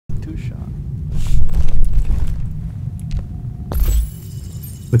two-shot.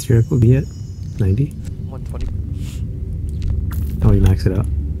 What's your FOV at? 90? 120. Oh, you max it out?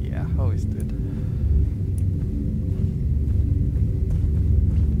 Yeah, always did.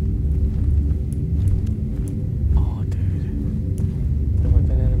 Oh, dude. The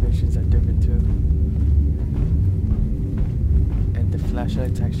weapon animations are different too. And the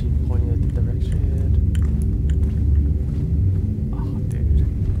flashlight's actually pointing at the direction. Oh, dude.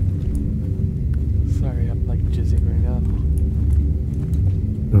 Sorry, I'm like jizzing right now.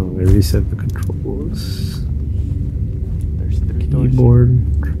 Oh, I reset the controls. There's 3 doors. Keyboard.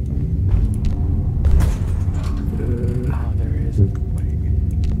 Oh, there is.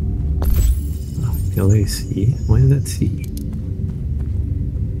 LAC. Why is that C?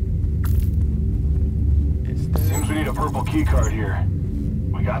 Seems we need a purple key card here.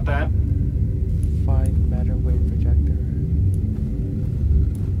 We got that? Find matter wave projector.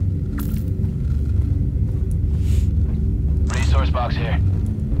 Resource box here.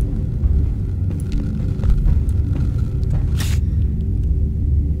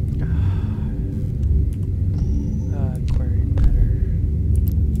 Query matter.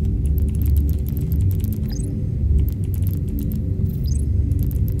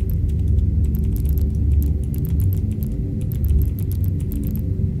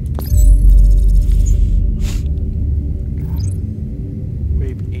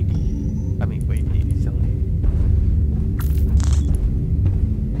 Wave 80. I mean, wave 80 zone.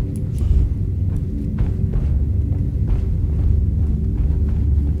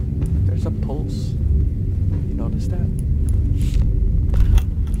 There's a pulse. You notice that?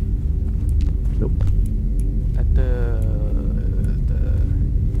 Nope. At the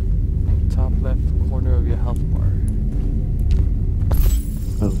top left corner of your health bar.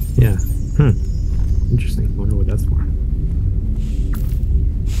 Oh, yeah. Interesting. Wonder what that's for.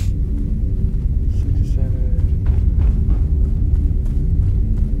 67.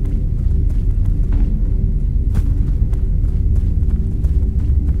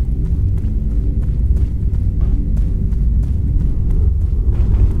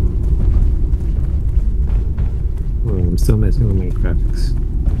 Oh, I'm still messing with my graphics.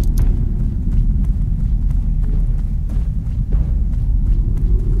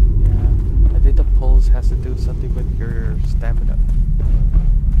 Yeah, I think the pulse has to do something with your stamina.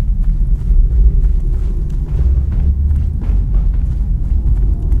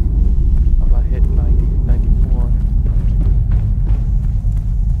 I'm about hit 90, 94.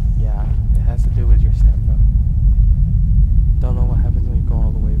 Yeah, it has to do with your stamina. Don't know what happens when you go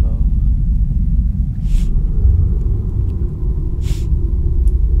all the way low.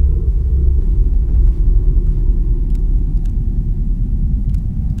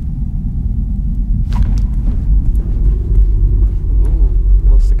 Ooh,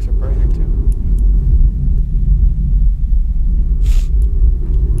 glow sticks are brighter too.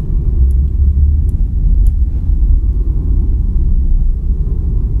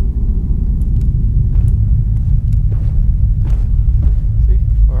 See?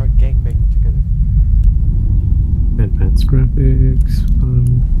 We're all gangbanging together. Advanced graphics,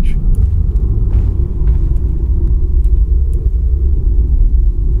 sponge.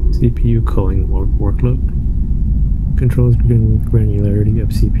 CPU culling workload. Controls granularity of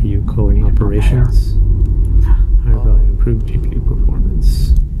CPU culling operations. Higher value improved GPU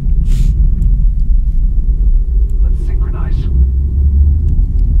performance. Let's synchronize.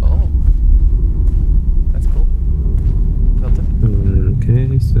 Oh, that's cool. Milton.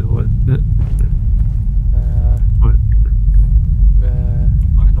 Okay, so what? What?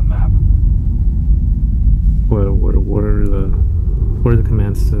 Look at the map. What are the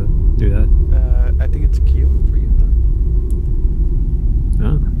commands to do that? I think it's Q for you.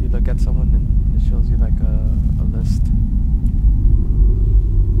 Oh, You look at someone and it shows you like a list.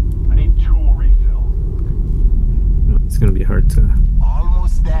 I need tool refill. it's gonna be hard to.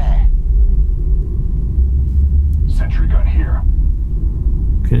 Almost there. Sentry gun here.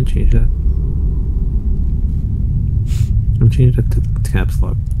 Can't change that. I'm changing it to caps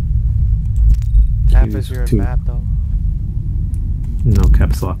lock. Tab Use is your two. map though. No,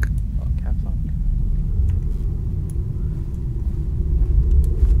 caps lock. Oh, caps lock.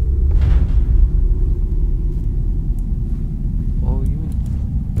 Oh, you mean?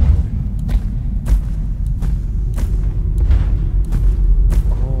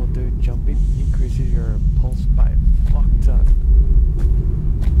 Oh, dude, jumping increases your pulse by a fuck ton.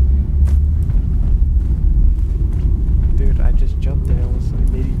 Dude, I just jumped and it was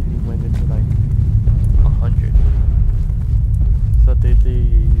immediately went into like 100. So the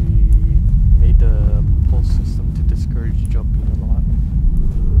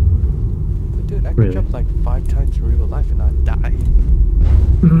Dude, I could Really? jump like 5 times in real life and not die.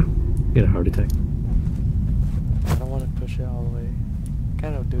 Get a heart attack. I don't want to push it all the way.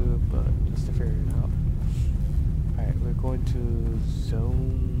 Kind of do it, but just to figure it out. Alright, we're going to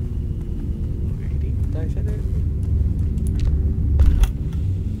zone 80. Did I say that?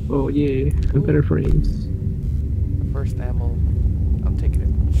 Oh yeah, better frames. First ammo. I'm taking it.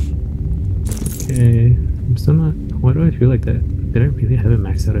 Okay, I'm still not. Why do I feel like that? Did I really have it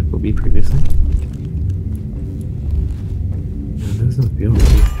maxed out at FOB previously? No, that doesn't feel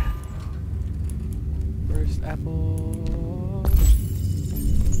right. First apple.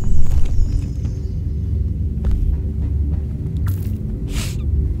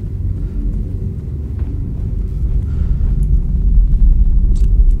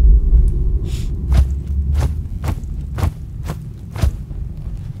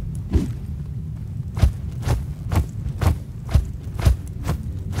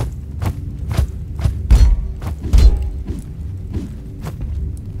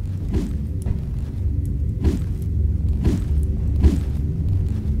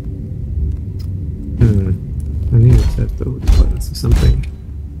 I need to set those buttons to something.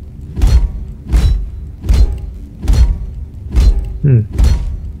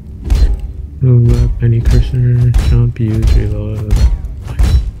 Move up, any cursor, jump, use, reload.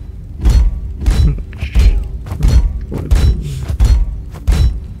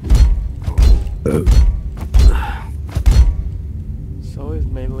 So is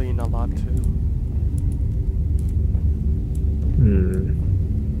meleeing a lot too.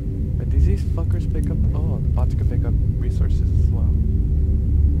 But do these fuckers pick up? Oh, the bots can pick up resources as well.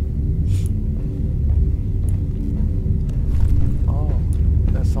 Oh,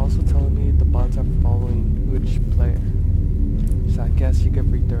 that's also telling me the bots are following which player. So I guess you could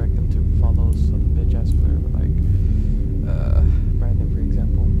redirect them to follow some bitch ass player, like Brandon, for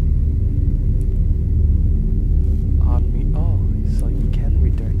example. On me. Oh, so you can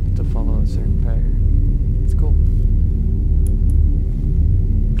redirect them to follow a certain player. It's cool.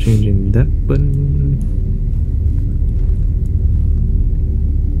 Changing that button.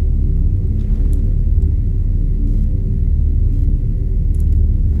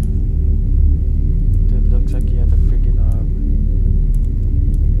 It looks like you have to freaking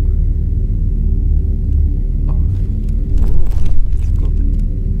oh, it's cool.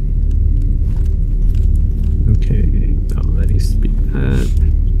 Okay, now that needs to be that.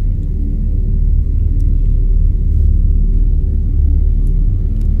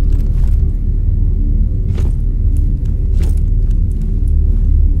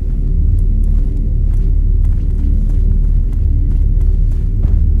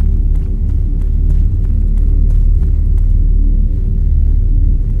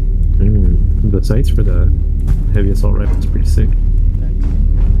 The sights for the heavy assault rifle is pretty sick. Thanks.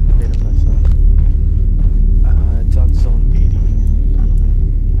 Made it myself. It's on zone 80.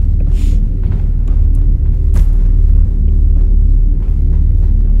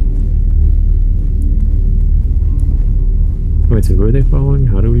 Wait, so who are they following?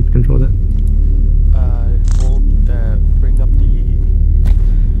 How do we control that? Hold the, bring up the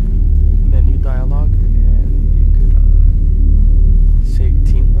menu dialogue, and you could say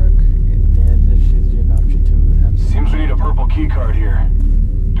teamwork, and then this is an option to have. Seems we need a purple key card here.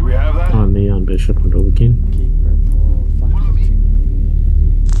 Do we have that? On me, on Bishop, on Dovahkiin. Key purple 515.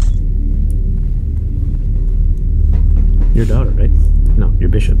 Your daughter, right? No, your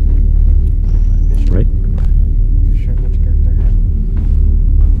Bishop. Bishop. Right? Sure, which character I have.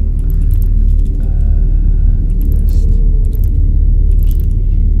 List. Key.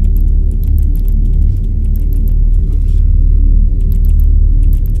 Oops.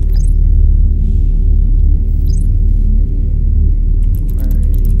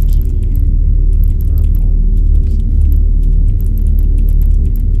 Query key. Purple.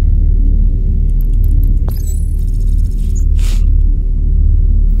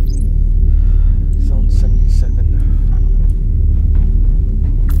 Zone 77.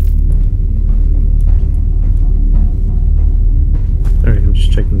 Alright, I'm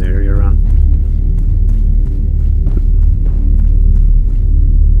just checking the area around.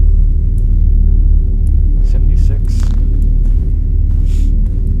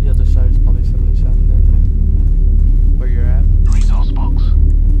 The other side is probably 77 then. Where you're at? Resource box.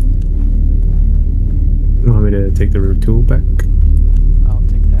 You want me to take the root tool back? I'll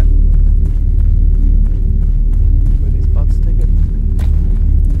take that. Where these bots take it?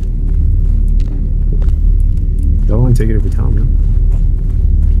 Don't want to take it every time, no?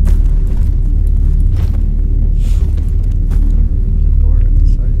 There's a door at the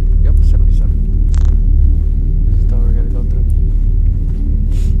side. Yep, 77. This is the door we gotta go through.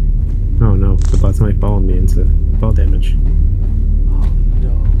 Oh no, the following me into fall damage. Oh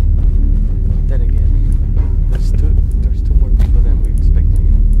no. Then again, there's two more people than we expected.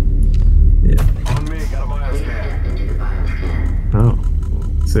 Yeah. On me, got a bioscan. Oh.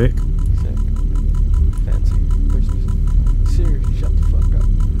 Sick. Sick. Fancy. Where's Siri? Shut the fuck up.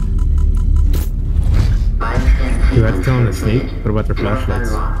 Do I have to tell them to sneak? What about their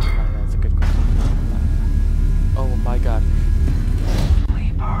flashlights? That's a good question. Oh my god.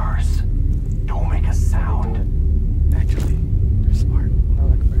 Sleepers. Don't make a Do sound. it. Actually, they're smart. Not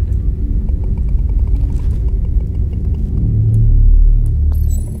like Brandon.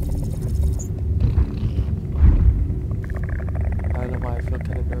 I don't know why I feel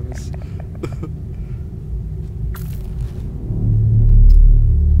kind of nervous.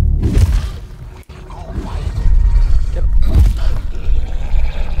 Yep.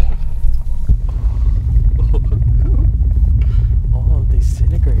 Oh, they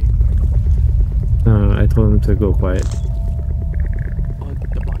disintegrate. I told them to go quiet. Oh,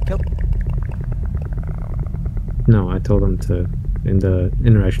 the bot killed. No, I told them to, in the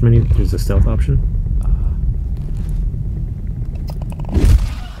interaction menu, there's a stealth option.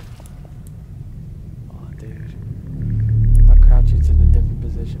 Oh, dude. My crouch is in a different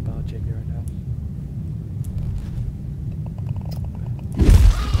position, but I'll check it right now.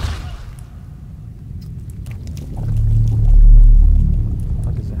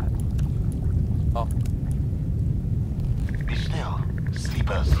 What is that? Oh. Be still.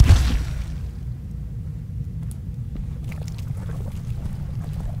 Sleepers. God.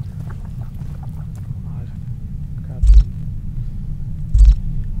 Crouching.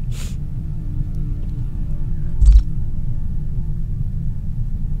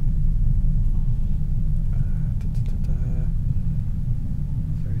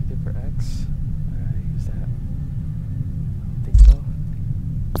 Is there anything for X? I gotta use that. I think so.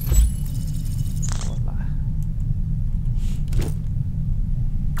 Voila.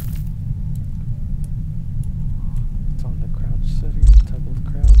 It's on the crouch setting. Toggle the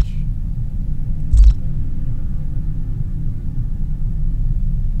crouch.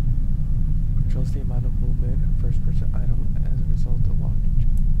 Controls the amount of movement of first person item as a result of walking.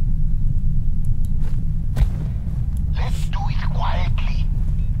 Let's do it quietly.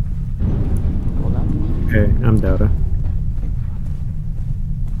 Hold on. Okay, I'm Dota.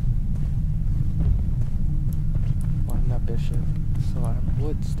 Well, I'm not Bishop, so I'm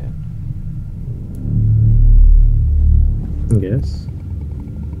Woodston. I guess.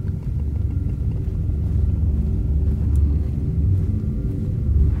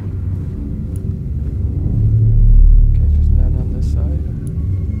 Okay, there's none on this side.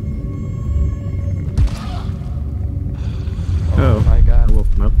 Oh, my god. I woke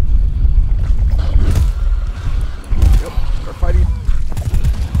him up. Yep, start fighting.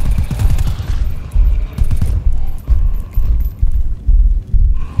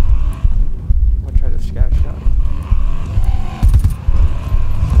 I'm gonna try to scatter shot.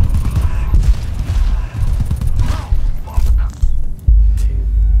 Dude,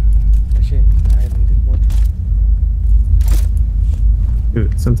 that shit annihilated one.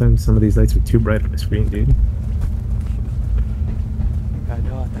 Dude, sometimes some of these lights are too bright on the screen, dude. I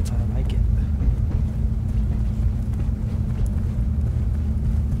know, that's how I like it.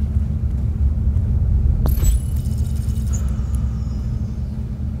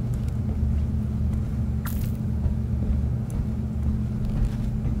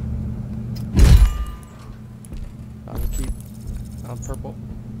 I'm gonna keep on purple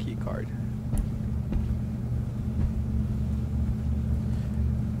key card.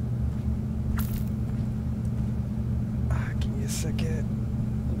 Give me a second.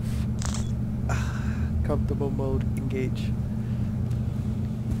 Comfortable mode, engage.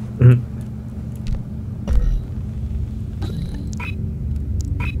 Mhm.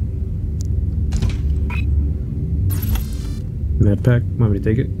 Med pack, want me to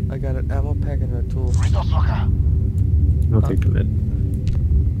take it? I got an ammo pack and a tool. Resource locker. I'll take the med.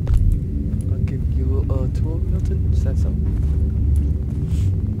 I'll give you a tool, Milton. Is that so?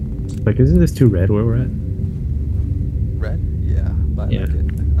 Like, isn't this too red where we're at? Red? Yeah, but I Yeah. like it.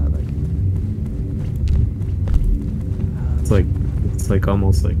 I like it. It's like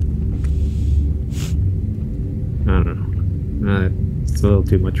almost like, I don't know. It's a little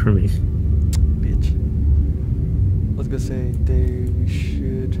too much for me. Bitch. I was gonna say we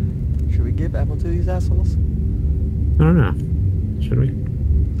should we give ammo to these assholes? I don't know. Should we?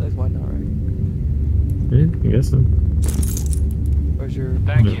 Like, why not, right? Yeah, I guess so. Where's your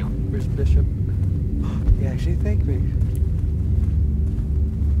Thank No. you. Where's Bishop? He actually thanked me.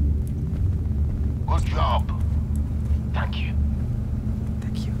 Good job. Thank you.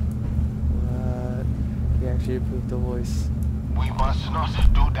 Thank you. What? actually improved the voice. We must not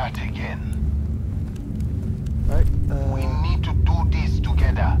do that again. Alright, We need to do this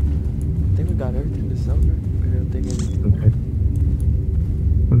together. I think we got everything this zone, right? We don't think anything more. Okay.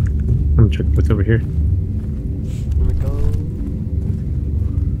 I'm gonna check what's over here. Here we go.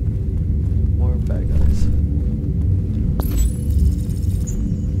 More bad guys.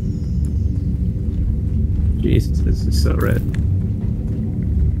 Jesus, this is so red.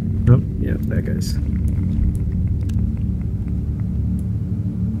 Oh, yeah, bad guys.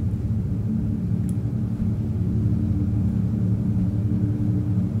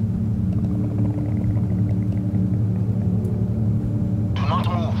 Do not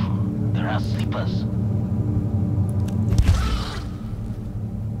move. There are sleepers.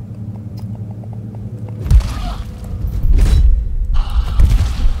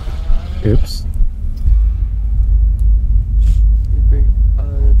 Oops. You bring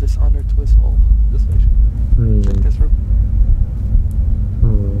dishonor to his hole. This way. Check this room.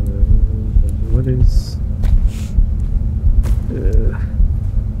 What is...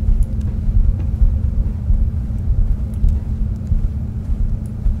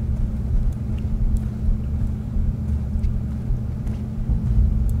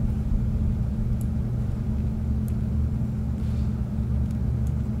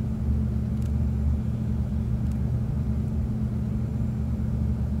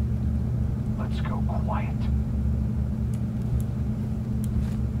 Let's go quiet.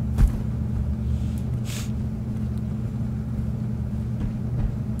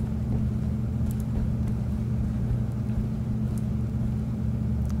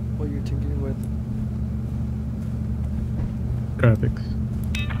 What you're tinkering with? graphics.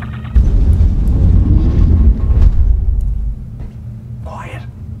 Quiet.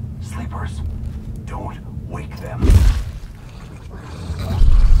 Sleepers. Don't wake them.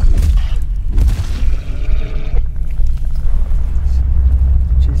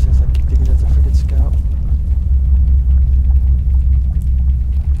 Jesus, I keep thinking that's a freaking scout.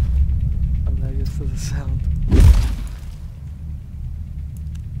 I'm not used to the sound.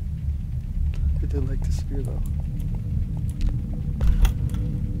 I do like the spear though.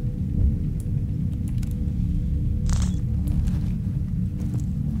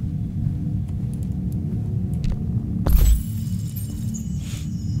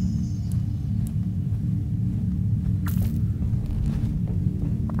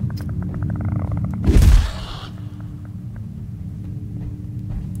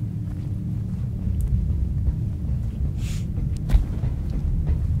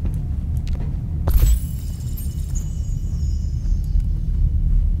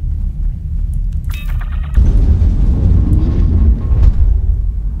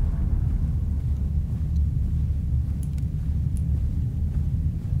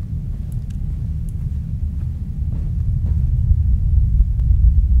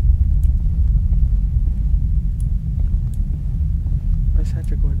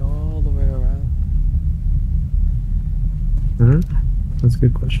 You're going all the way around. That's a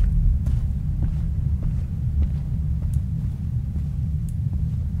good question.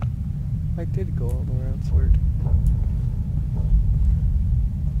 I did go all the way around, it's weird.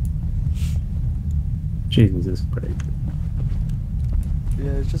 Jesus, this is pretty.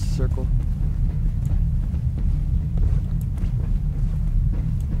 Yeah, it's just a circle.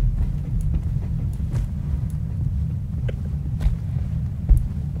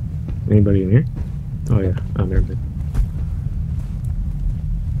 Anybody in here? Oh yeah, oh never mind.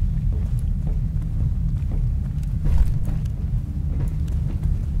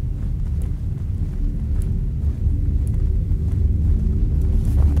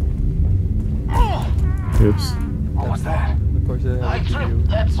 Oops. What was that? Of course, they I didn't look at you. tripped,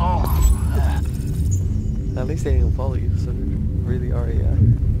 that's all. At least they didn't follow you, so they're really are AI.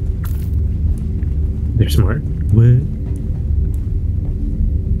 They're smart. What?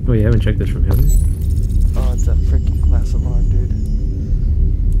 Oh, you haven't checked this from heaven? Oh, it's a freaking class alarm, dude.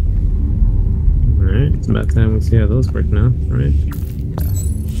 Alright, it's about time we see how those work now, right? Yeah.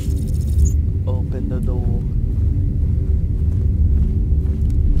 Open the door.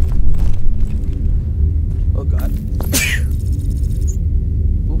 Oh god.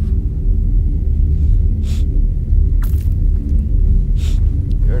 Oof.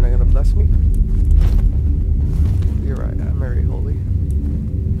 You're not gonna bless me? You're right, I'm very holy.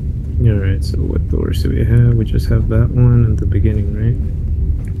 Alright, so what doors do we have? We just have that one at the beginning, right?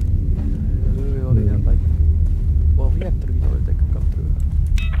 We only have like... Well, we have 3 doors that can come through.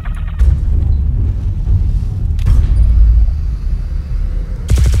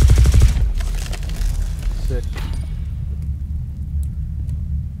 Sick.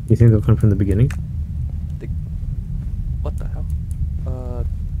 You think they'll come from the beginning? They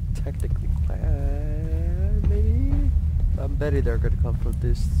Betty they're gonna come from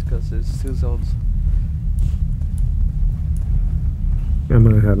this because it's 2 zones. I'm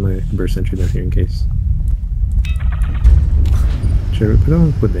gonna have my burst sentry down here in case. Should we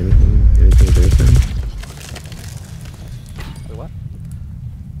don't put anything there then? Wait, what?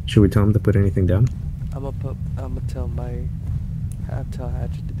 Should we tell him to put anything down? I'm gonna tell tell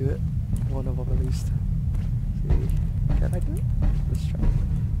Hatchet to do it. One of them at least. See, can I do it? Let's try.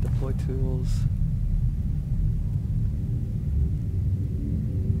 Deploy tools.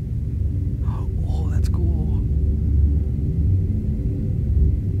 Oh, that's cool.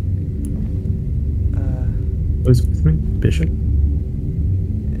 Who's with me? Bishop?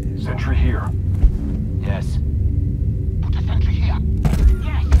 Sentry here. Yes. Put a sentry here.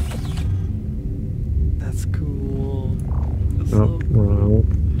 Yes. That's cool. That's Oh, so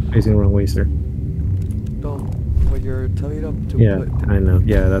wrong. Facing the wrong way, sir. Don't. When you're telling them to Yeah, put. I know.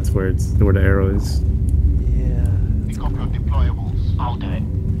 Yeah, that's where where the arrow is. Yeah. Pick up your deployables. I'll do it.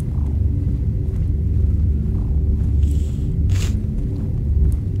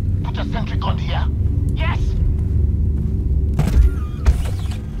 Put a sentry gun here. Yes.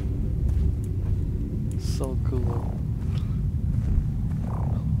 So cool.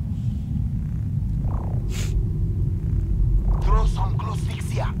 Throw some glow sticks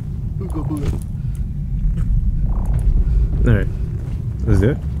here. Ooga booga. Alright. Let's do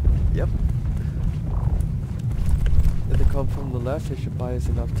it. Yep. If they come from the left, it should buy us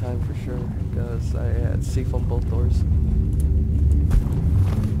enough time for sure, because I had safe on both doors.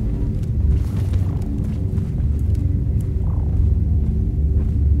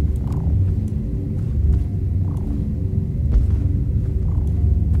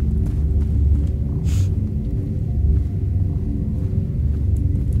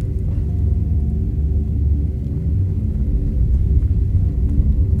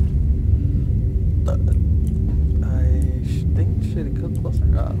 Should it come closer?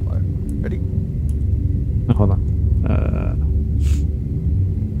 Ready? Oh, hold on.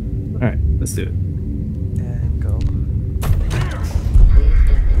 Alright, let's do it. And go.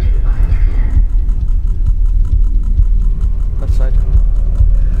 Left side.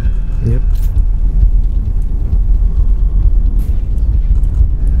 Yep.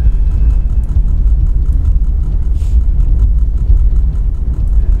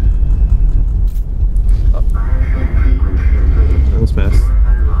 That was fast.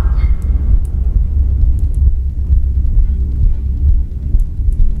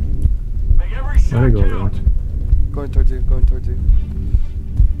 Make every Where'd shot it go, count. Going towards you, going towards you.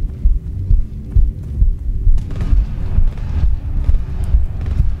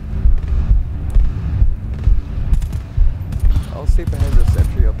 I'll stay behind the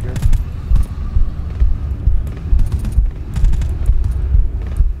sentry up here.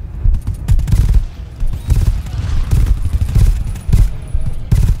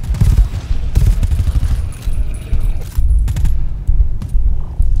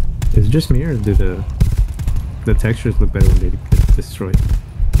 Is it just me, or do the textures look better when they get destroyed?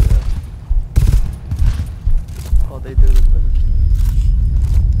 Yeah. Oh, they do look better.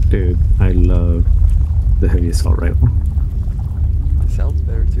 Dude, I love the heavy assault rifle. It sounds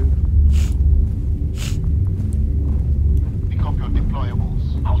better too. Pick up your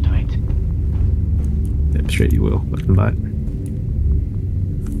deployables. I'll do it. Yeah, straight you will, fucking bot.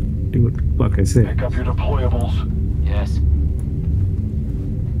 Do what the fuck I say. Pick up your deployables. Yes.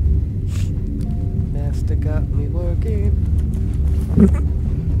 Master got me working.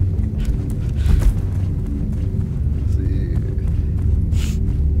 See.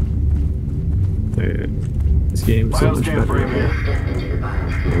 This game is so much Bioscan frame better. here.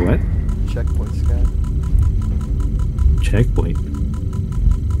 Wait, what? Checkpoint scan. Checkpoint?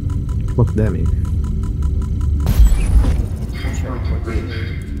 What does that mean? Checkpoint scan.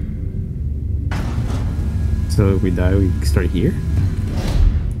 So if we die, we start here?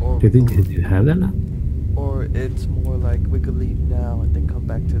 Or Do you have that now? or it's more like we could leave now and then come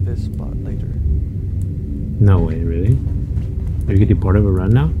back to this spot later. No way, really? Are you getting part of a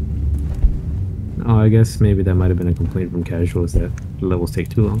run now? Oh, I guess maybe that might have been a complaint from casuals that the levels take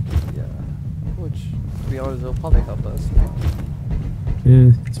too long. Yeah. Which, to be honest, it'll probably help us.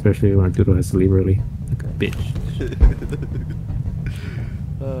 Yeah, especially when Arturo has to leave early. Like a bitch.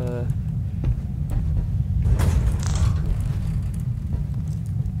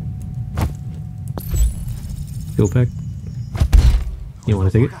 Fuel pack. You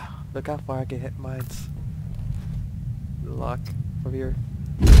want to take it? Look how far I can hit mines. Lock from here.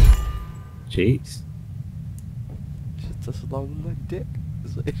 Jeez. Just as long as my dick.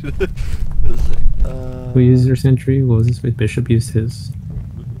 Who used their sentry? What was this? Bishop used his.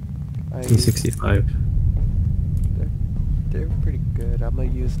 I T65. There. Alright, I'm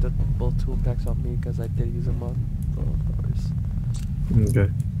gonna use the both tool packs on me because I did use them on both cars.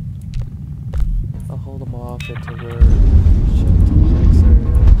 Okay. I'll hold them off until we're shit to the next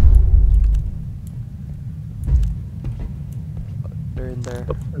area. They're in there.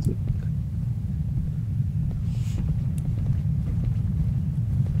 Oh, that's it.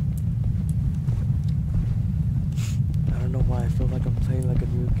 I don't know why I feel like I'm playing like a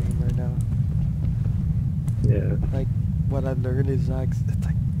new game right now. Yeah. Like, what I learned is like, it's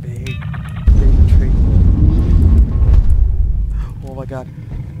like big tree. Oh my god.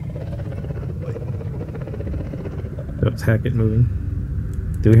 Wait. That was Hackett moving.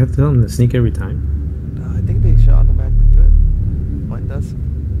 Do we have to tell him to sneak every time? I think they should automatically do it. Mine does.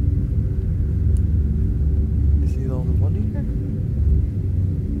 Is he the only one here?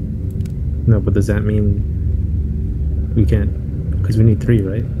 No, but does that mean we can't? Because we need 3,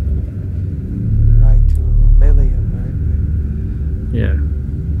 right? Right, to melee him, right? Yeah.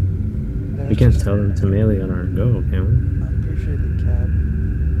 Then We it's can't just- tell them to melee on our go, can I'm pretty sure they can.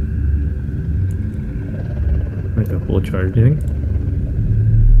 we? Like a full charge thing?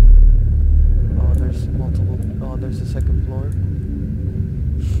 Oh, there's multiple. Oh, there's the second floor.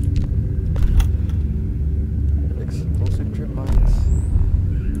 Explosive drip mines.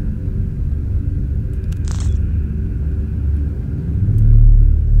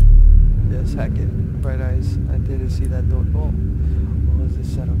 Yes, Hackett. Bright eyes. I didn't see that door. Oh, what was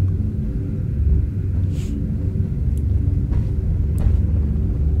this setup?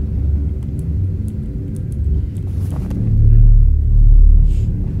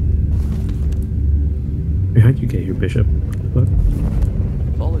 How'd you get here, Bishop? What?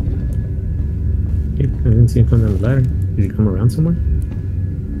 Followed you. I didn't see him come down the ladder. Did you come around somewhere?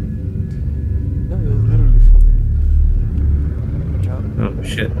 No, it was literally following. Watch out. Oh,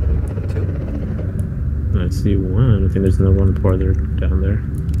 shit. 2. I see one. I think there's another one farther down there.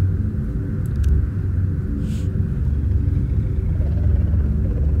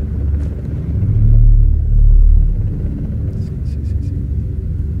 See.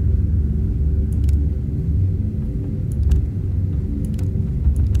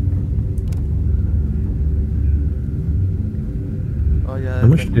 Oh yeah. How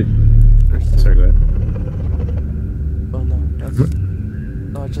much did... There's Sorry, go ahead. Oh no, that's...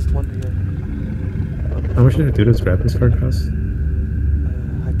 No, it's just one here. Okay, How much so- did Arturo's graphics card cost?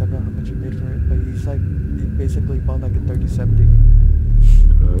 I don't know how much he paid for it, but he's like, he basically bought like a 3070.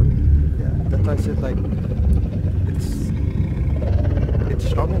 Yeah, that's why I said like, it's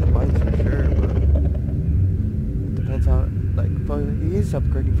stronger than mine for sure, but it depends how, like, but he is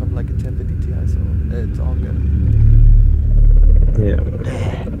upgrading from like a 1050 Ti, so it's all good. Yeah.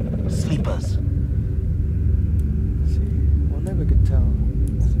 Sleepers. See, we'll never could tell.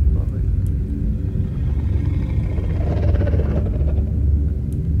 Probably.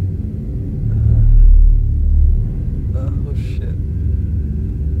 Oh shit.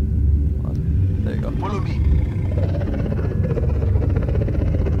 There you go. Follow me.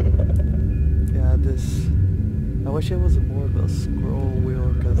 Yeah, this. I wish it was more of a scroll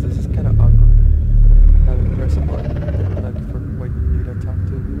wheel because this is kind of awkward. Having press a button like for when you need to talk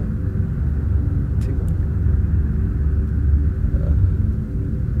to, you know? Teamwork.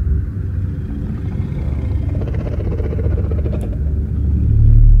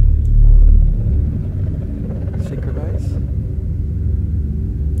 Synchronize.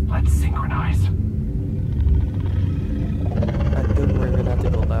 Let's synchronize. I think we're gonna have to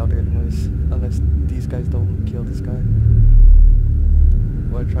go loud anyways, unless these guys don't kill this guy.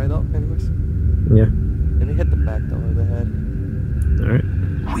 Wanna try it out anyways? Yeah. And he hit the back though of the head. Alright.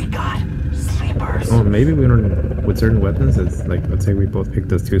 We got sleepers. Oh, maybe we don't... With certain weapons, it's like, let's say we both pick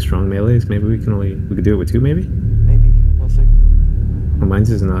those 2 strong melees. Maybe we could do it with 2, maybe? Maybe. We'll see. Well, mine's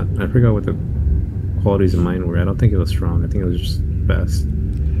is not... I forgot what the qualities of mine were. I don't think it was strong. I think it was just fast.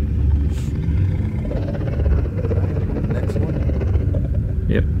 Alright, next one.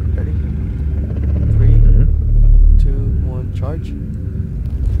 Yep. Ready? 3, Mm-hmm. 2, 1, charge.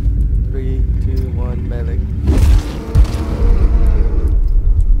 3, 2, 1, melee.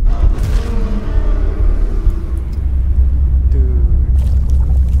 Dude.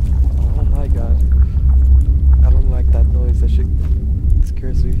 Oh my god. I don't like that noise. That shit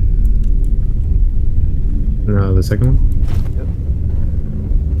scares me. No, the second one? Yep.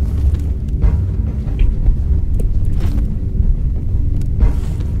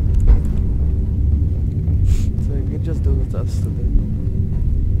 So you can just do with us today.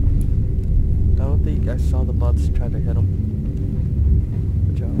 I don't think I saw the bots try to hit him.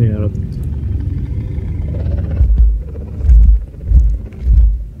 Good job. Yeah, I don't think so.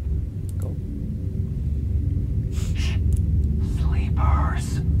 Sleeper.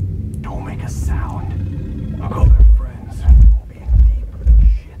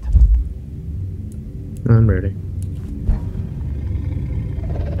 I'm ready.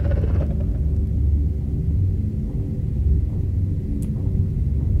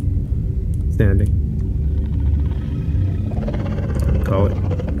 Standing. Call it.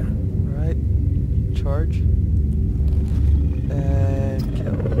 Alright. Charge. And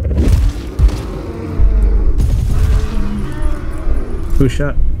kill. Who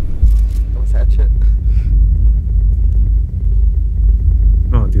shot? That was Hatchet.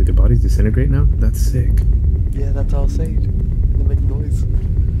 Oh, dude, the bodies disintegrate now? That's sick. Yeah, that's all I was saying. They make noise.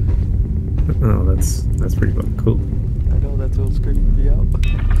 Oh, that's pretty fucking cool. I know, that's what was creeping me out.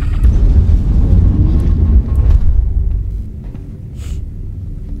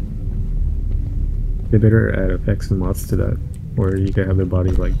 They better add effects and mods to that, where you can have their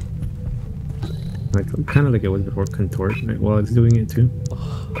bodies like kind of like it was before, contort while it's doing it too.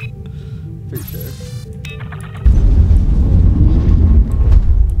 For sure.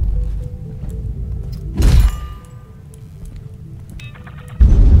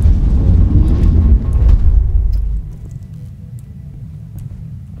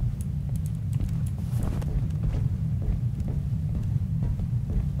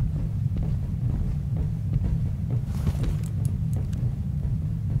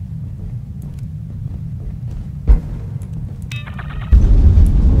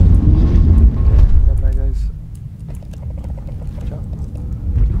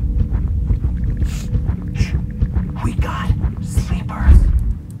 We got sleepers.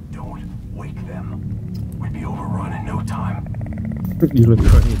 Don't wake them. We'd be overrun in no time. You look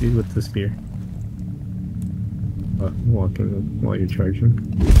funny, dude, with the spear. Walking while you're charging.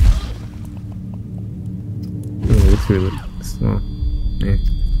 Oh, it's really small. Yeah.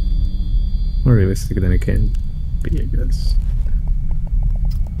 More realistic than it can be, I guess.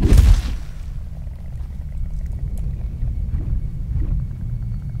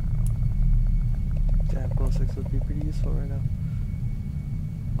 Gtfo 6 would be pretty useful right now.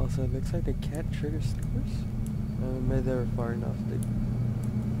 Also, it looks like they can't trigger sleepers. Maybe they were far enough.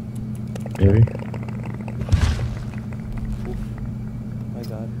 Maybe. Oof. My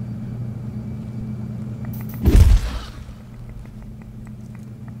god.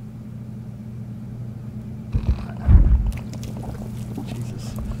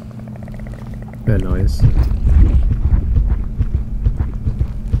 Jesus. Bad noise. Let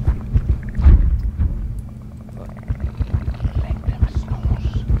them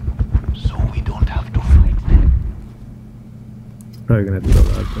snooze, so we don't have to fight them. Probably gonna have to go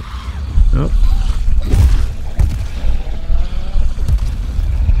loud though. Oh.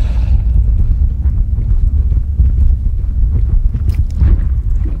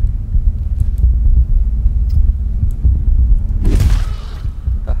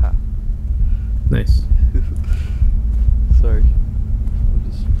 Haha. Nice. Sorry. I'm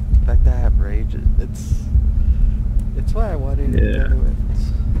just back to have rage. It's why I wanted it Yeah.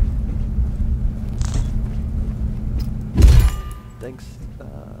 anyways. Thanks,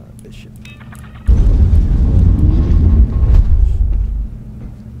 Bishop.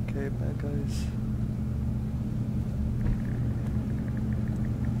 Okay, bad guys.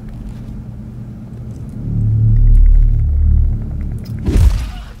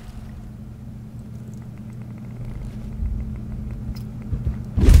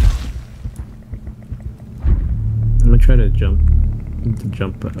 I'm gonna try to jump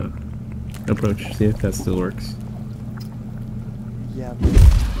approach, see if that still works. Yeah, but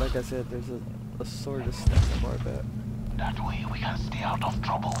like I said, there's a sort of step of our bet. That way we can stay out of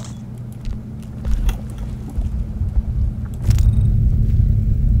trouble.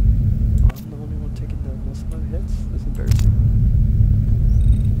 I'm the only one taking the most amount of hits. This is embarrassing.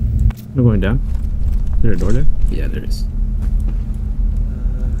 We're going down. Is there a door there? Yeah, there is.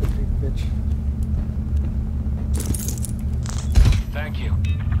 Big bitch. Thank you.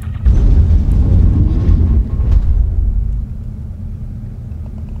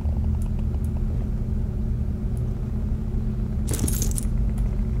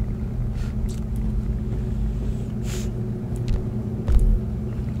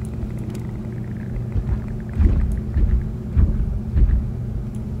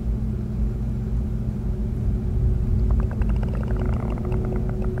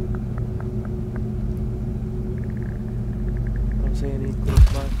 Don't say any close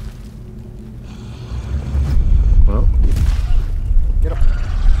by. Well, Get up.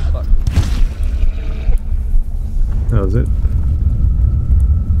 Fuck. that was it.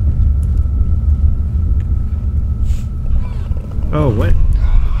 Oh, what?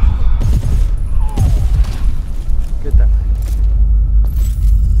 Get that.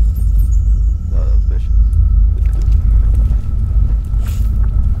 Oh, that was Bishop.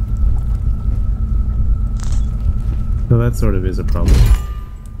 So that sort of is a problem.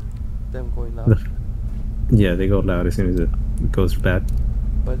 Them going loud. Yeah, they go loud as soon as it goes bad.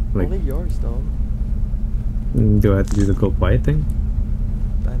 But like- only yours though. Do I have to do the go quiet thing?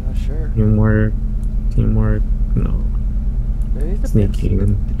 I'm not sure. Teamwork. No. Maybe it's the Sneaking.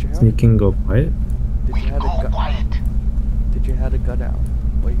 Did you have Sneaking, go quiet? Did you have Go a gun? quiet. Did you have a gun out?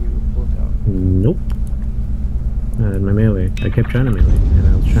 What you pulled out? Nope. I had my melee. I kept trying to melee, and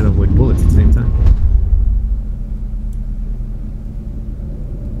I was trying to avoid bullets at the same time.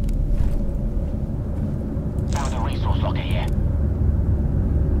 Found a resource locker here.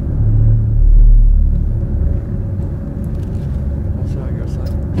 Also on your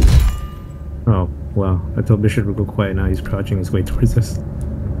side. Oh, wow. I told Bishop to go quiet, now he's crouching his way towards us.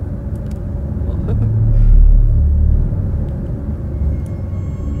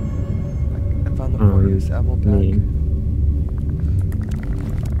 I found the 4-use ammo pack. me.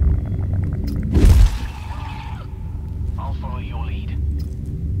 I'll follow your lead.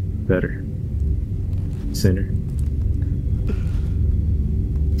 Better. Center.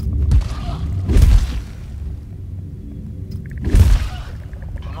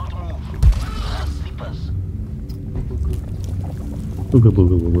 Do not move. Sleepers. Booga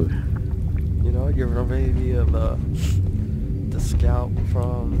booga booga booga. You know, you remind me of the scout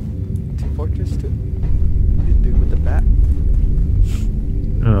from Team Fortress 2. The dude with the bat.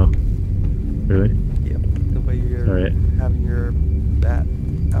 Oh. Really? Yep. The way you're Alright. having your bat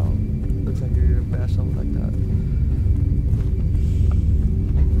out. Looks like you're gonna bash something like that.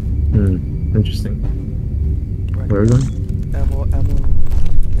 Interesting. Right. Where are we going? Ammo,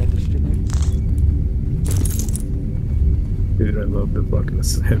 and distribute. Dude, I love the fucking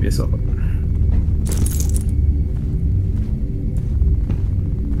heavy assault.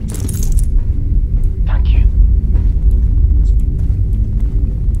 Thank you.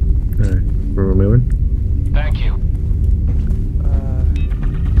 Alright, we're moving? Thank you.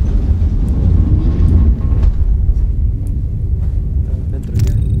 Been through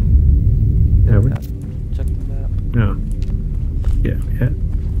here? Have we? Check the map. No. Yeah, we had.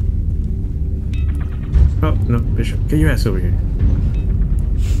 Oh, no, Bishop, get your ass over here.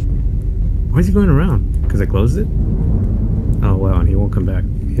 Why is he going around? Because I closed it? Oh, wow, and he won't come back.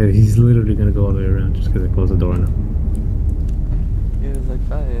 Yeah, he's literally gonna go all the way around just because I closed the door on him. He was like,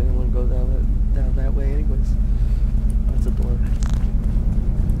 fine, I didn't want to go down that way anyways. That's a door.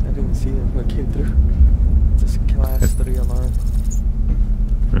 I didn't see him when I came through. Just class 3 alarm.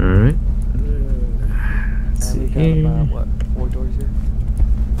 Alright. Let's And we see got here. about, what, 4 doors here?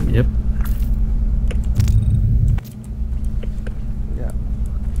 Yep. We got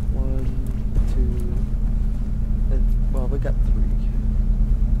 1, 2, and, well, we got 3.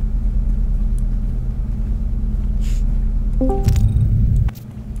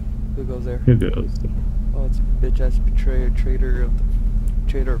 Who goes there? Who goes? Oh, it's a bitch ass betrayer, traitor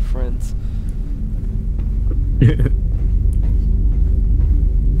of friends.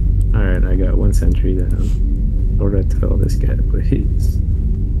 Alright, I got 1 sentry down. What do I tell this guy to put his?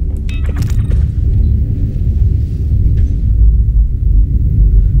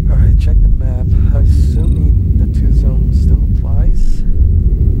 Alright, check the map. Assuming the 2 zones still applies.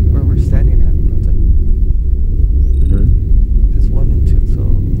 Where we're standing at? That's it. It's 1 and 2, so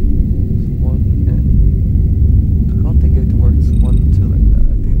 1 and I don't think it works 1 and 2 like that.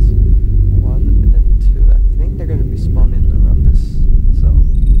 I think it's 1 and then 2. I think they're gonna be spawning around this zone.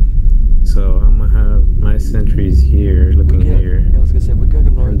 So I'm gonna have my sentries here, looking here. Yeah, I was gonna say we could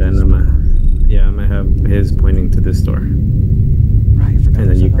ignore And then this I'm door. gonna have his pointing to this door. Right, I forgot And then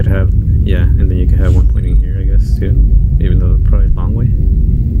there's you could another- have, yeah, and then you could have 1 pointing here, I guess, too. Even though it's probably a long way.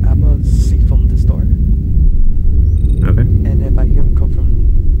 I'm gonna see from this door. Okay. And if I hear him come from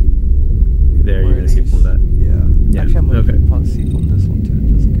There, you're where gonna see these- from that. Yeah. Yeah, Actually, I'm gonna okay. probably see from this one too,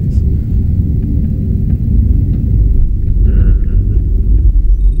 just in case.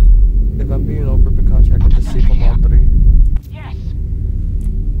 If I'm being over precaution, I can just see from all 3. Yes.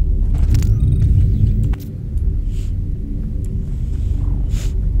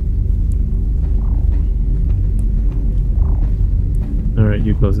 Alright,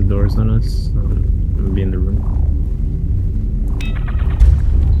 you close the doors on us. I'm gonna be in the room.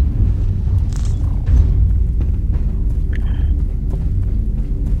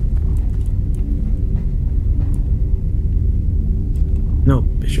 No,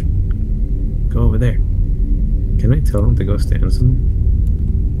 Bishop. Go over there. Can I tell him to go stand somewhere?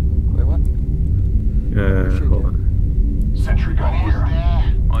 Wait, what? Sure Hold can. on. Sentry gun Almost here.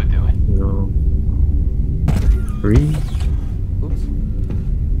 there. I do it. No. Freeze? Oops.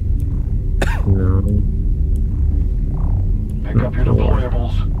 No. Pick up your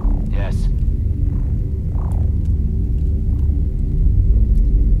deployables. Yes.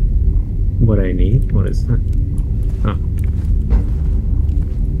 I need? What is that? Oh.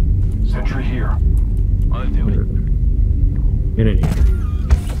 Sentry here. I'll do it. Get in here.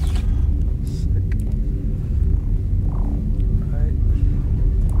 Sick. Alright.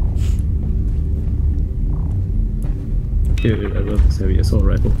 Dude, I love this heavy assault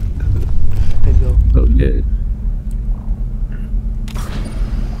rifle. I know. Oh, good.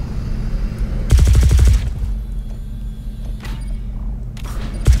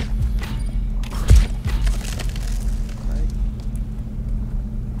 Alright.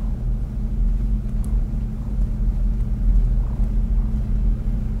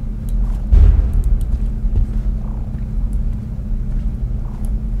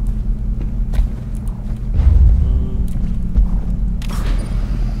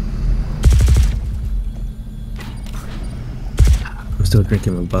 I'm still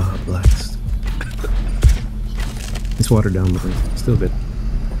drinking my Baja Blast. It's watered down, but it's still good.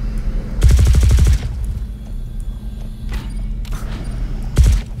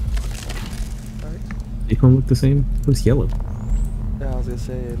 Alright. Each one look the same? It looks yellow. Yeah, I was gonna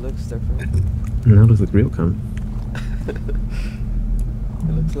say it looks different. And that looks like real cum. It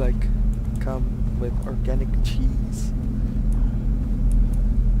looks like come with organic cheese.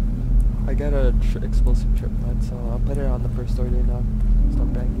 I got a explosive trip line, so I'll put it on the first order now.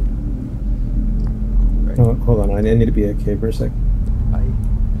 Stop banging. Right. Oh, hold on, I need to be okay for a sec. Aye.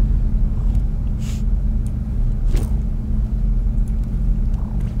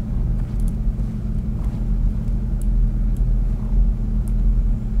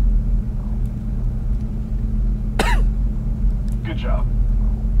 Good job.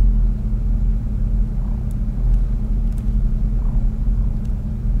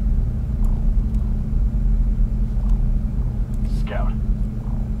 Scout.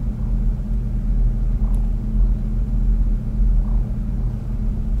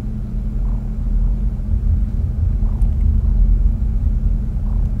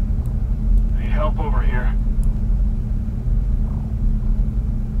 Need help over here?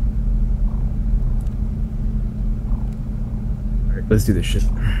 Alright, let's do this shit.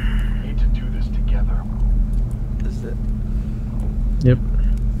 Need to do this together. This is it. Yep.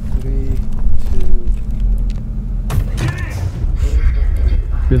 3, 2.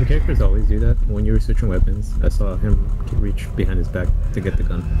 Do the characters always do that? When you were switching weapons, I saw him reach behind his back to get the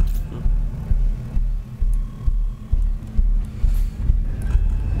gun.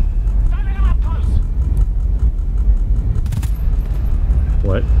 Standing them up close.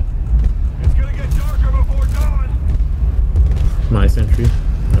 What? It's gonna get darker before dawn. My sentry?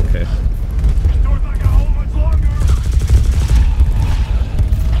 Okay. This door's not gonna hold much longer.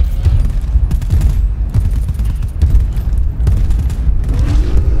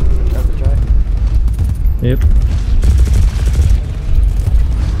 Have a try. Yep.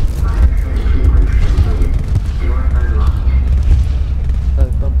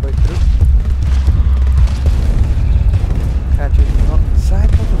 Don't break through. Catch it. Oh, side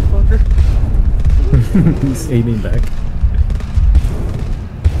motherfucker. He's aiming back.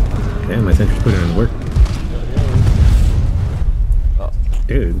 Damn, my sentry's putting in work. Oh,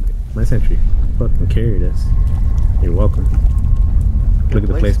 Dude, my sentry fucking carried us. You're welcome. Look at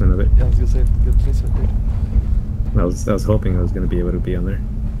the placement of it. Yeah, I was gonna say, good placement, dude. I was hoping I was gonna be able to be on there.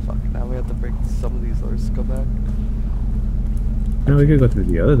 Fuck, now we have to break some of these doors to go back. No, we could go through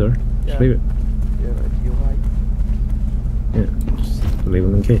the other door. Yeah. Just leave it. Yeah, right, you right. Yeah, just leave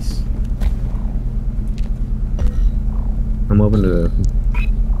them in case. I'm open to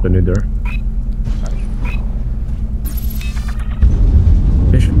the new door.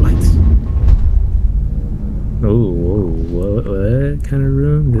 Bishop lights. Oh, whoa, what kind of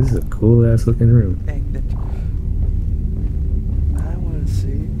room? This is a cool ass looking room. Dang, bitch. I wanna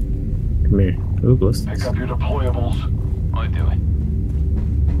see. Come here. Oh, glow Pick sticks. up your deployables. I'll do it.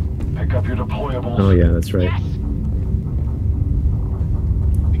 Pick up your deployables. Oh yeah, that's right. Yes.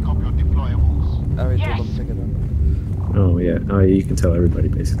 Pick up your deployables. I already Yes. told them to pick it up. Oh yeah. Oh, you can tell everybody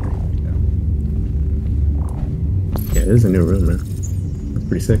basically. Yeah. Yeah, this is a new room, man. That's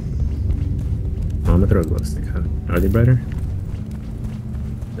pretty sick. Oh, I'm gonna throw a glow stick. Are they brighter?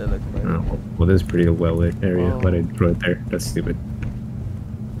 They look right. Oh, well, this is a pretty well lit area. Oh. Why did I throw it there? That's stupid.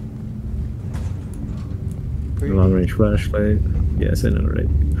 Pretty. Long range flashlight. Yes, I know, right?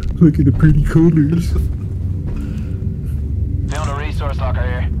 Look at the pretty colors. Found a resource locker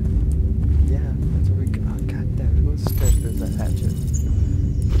here. Yeah, that's what we got. Oh, goddamn, who's character is that hatchet?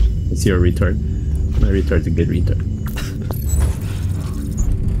 It's your retard. My retard's a good retard.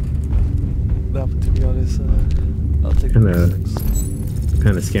 No, but to be honest, I'll take Kinda- the 6. What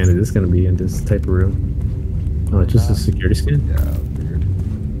kind of scan is this gonna be in this type of room? Oh, it's just a security scan? Yeah, weird.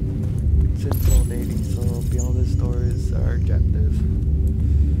 Since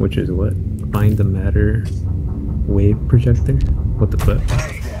Which is what? Find the matter wave projector? What the fuck?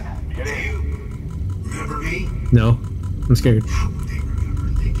 Get in. Remember me? No. I'm scared. How would they remember?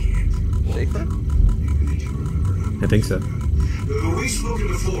 They can't. Safer? Maybe they do remember. I think so. We've spoken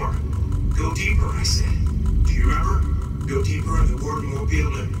before. Go deeper, I said. Do you remember? Go deeper and the warden won't be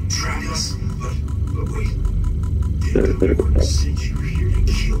able to track us. But wait. Did the warden send you here to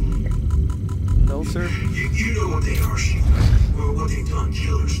kill me? No, sir. You know what they are, Shiva. Well, what they've done.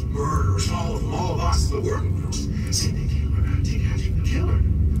 Killers, murderers, all of them, all of us. The warden knows. Send the killer. Take the killer.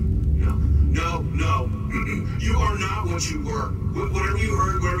 No. You are not what you were. Whatever you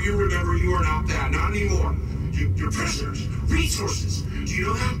heard, whatever you remember, you are not that. Not anymore. You're prisoners. Resources. Do you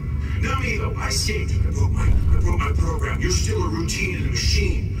know that? Not me, though. I escaped. I broke my program. You're still a routine in a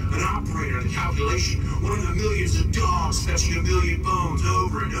machine. An operator in a calculation. One of the millions of dogs fetching a million bones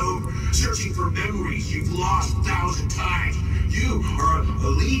over and over. Searching for memories you've lost 1,000 times. You are a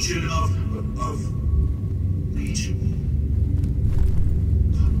legion of legion.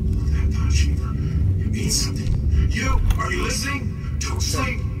 That punch, it means something. Are you listening? Don't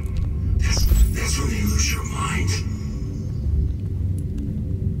sleep. That's when you lose your mind.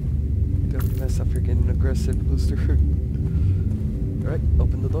 Don't mess up, you're getting aggressive, Booster. Alright,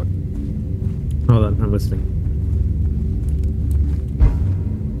 open the door. Hold on, I'm listening.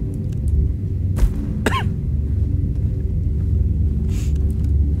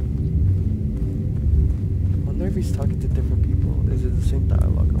 I wonder if he's talking to different people. Is it the same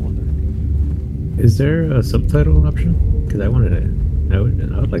dialogue? I wonder. Is there a subtitle option? Because I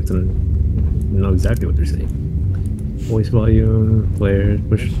would like to know exactly what they're saying. Voice volume, players,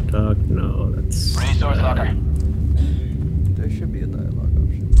 push to talk. No, that's Resource locker. There should be a dialogue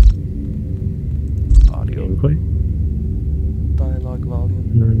option. Audio. gameplay. Dialogue volume.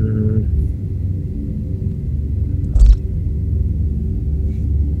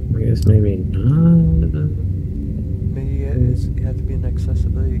 I guess maybe not. Maybe it had to be an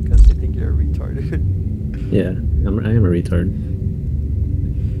accessibility because they think you're retarded. Yeah, I am a retard.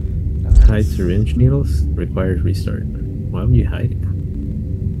 Hide syringe needles requires restart. Why would you hide it?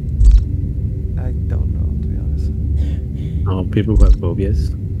 I don't know, to be honest. Oh, people who have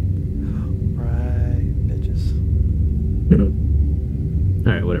phobias. Right, bitches.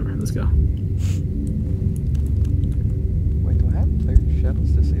 Alright, whatever, let's go. Wait, do I have player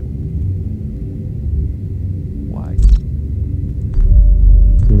shadows disabled? Why?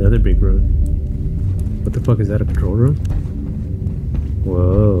 Another big room. What the fuck is that, a control room?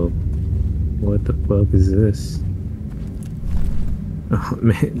 Whoa. What the fuck is this? Oh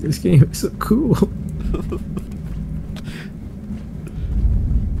man, this game is so cool.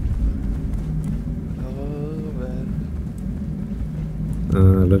 Oh man.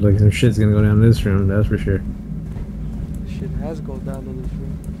 Look like some shit's gonna go down this room, that's for sure. Shit has gone down in this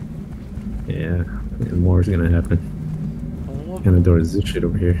room. Yeah, and more is gonna happen. Oh, And the door is this shit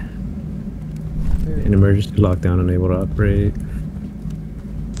over here. An emergency lockdown unable to operate.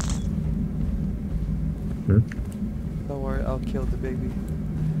 Don't worry, I'll kill the baby.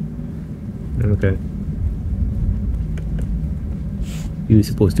 Okay. You're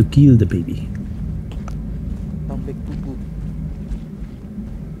supposed to kill the baby. I'll make boo boo.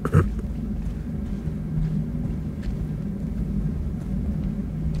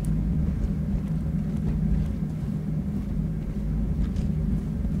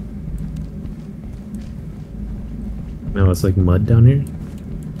 No, it's like mud down here.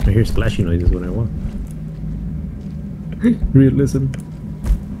 I hear splashy noises when I walk. Realism.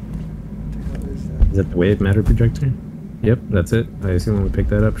 What is that? Is that the wave matter projector? Yep, that's it. I assume when we pick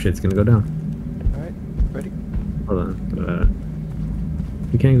that up, shit's gonna go down. Alright, ready? Hold on.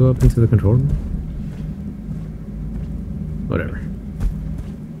 We can't go up into the control room? Whatever.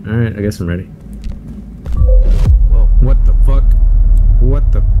 Alright, I guess I'm ready. Well, What the fuck?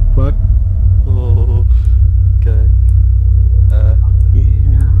 What the fuck? oh, okay.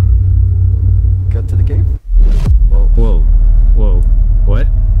 Yeah. Go to the cave? Whoa. Whoa. Whoa. What?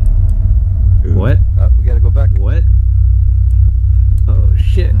 What? We gotta go back. What? Oh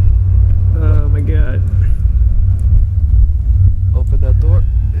shit. Oh my god. Open that door.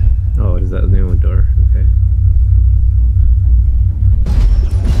 Oh, is that the new door? Okay.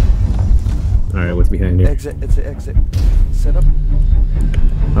 Alright, what's behind here? Exit, it's an exit. Set up.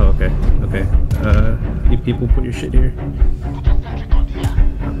 Oh, okay. Okay. You people put your shit here. Put a sentry on here.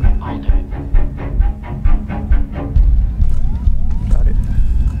 I'll do it. Got it.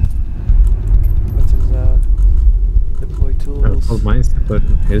 What's his, deploy tools? Oh, mine's to put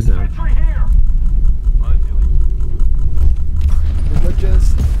his down. Sentry here. I'll do it. Privileges.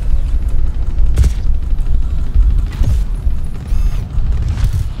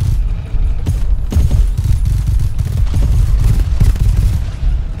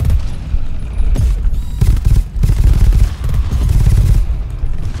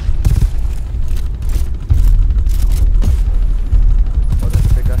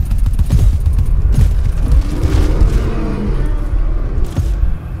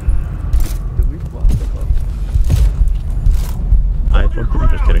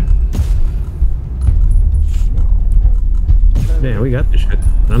 we got this shit.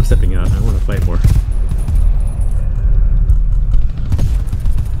 I'm stepping out. I want to fight more.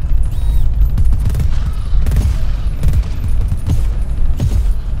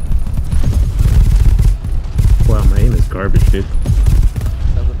 Wow, my aim is garbage, dude.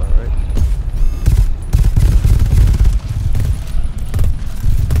 Sounds about right.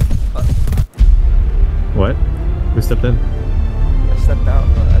 What? Who stepped in? I stepped out,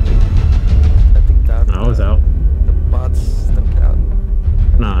 but I think that I was out. the bots stepped out.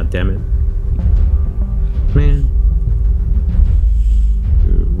 Nah, damn it. Man.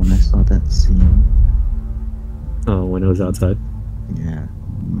 Dude, when I saw that scene, Oh, when it was outside. yeah,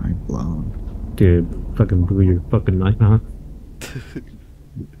 mind blown. Dude, fucking blew your fucking mic, huh?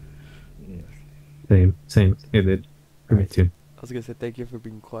 Same. It did. For me too. I was gonna say thank you for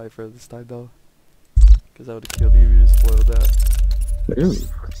being quiet for this time though, because I would have killed you if you just spoiled that. Really?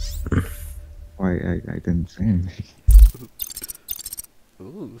 Why I didn't say anything.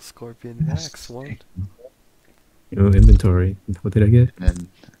 Ooh, Scorpion Axe one. Inventory. What did I get? And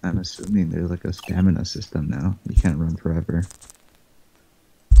I'm assuming there's like a stamina system now. You can't run forever,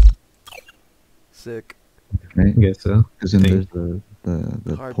 Sick. right? I guess so. Because then Thing. there's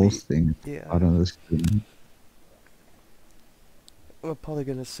the Heartbeat. pulse thing at the Yeah. bottom of the screen. I'm probably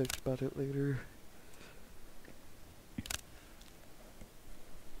gonna search about it later.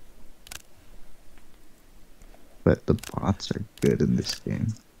 But the bots are good in this game.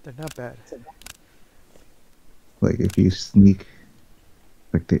 They're not bad. Like if you sneak,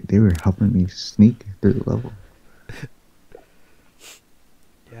 like they were helping me sneak through the level.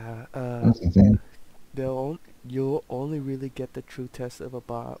 Yeah. That's insane. You'll only really get the true test of a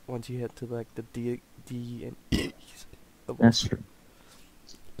bot once you hit to like the D and E levels. That's true.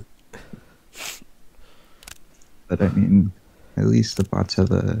 But I mean, at least the bots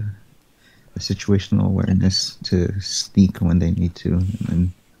have a situational awareness to sneak when they need to, and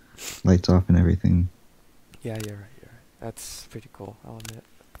then lights off and everything. Yeah, you're right. That's pretty cool. I'll admit.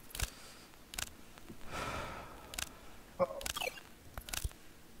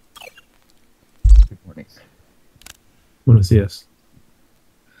 Good morning. Wanna see us?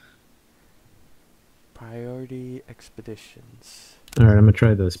 Priority expeditions. Alright, I'm gonna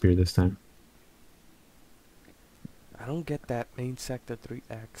try the spear this time. I don't get that main sector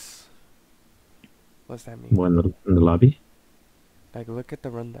 3X. What's that mean? What, in the lobby? Like, look at the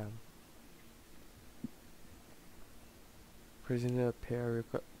rundown. Prisoner pair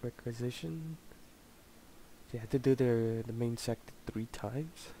requisition. They had to do the main sector 3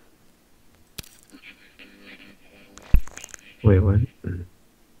 times. Wait, what?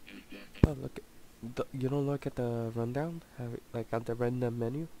 Oh, look. You don't look at the rundown? Have it, like at the random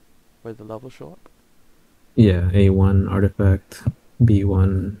menu where the levels show up? Yeah, A1 artifact,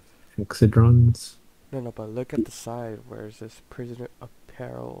 B1 exedrons. No, but look at the side where it says prisoner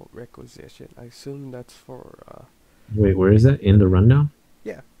apparel requisition. I assume that's for, Wait, where is that? In the rundown?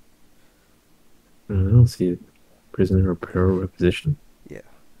 yeah. I don't see it. Prisoner apparel requisition? Yeah.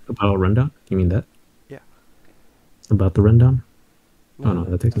 About rundown? You mean that? Yeah. About the rundown? Oh no,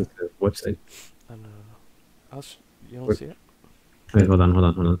 that takes me to the website. No. You don't Wait. see it? Wait, hold on.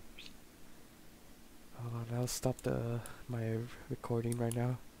 Hold on, I'll stop my recording right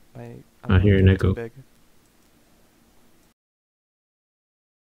now. I hear an too echo. big.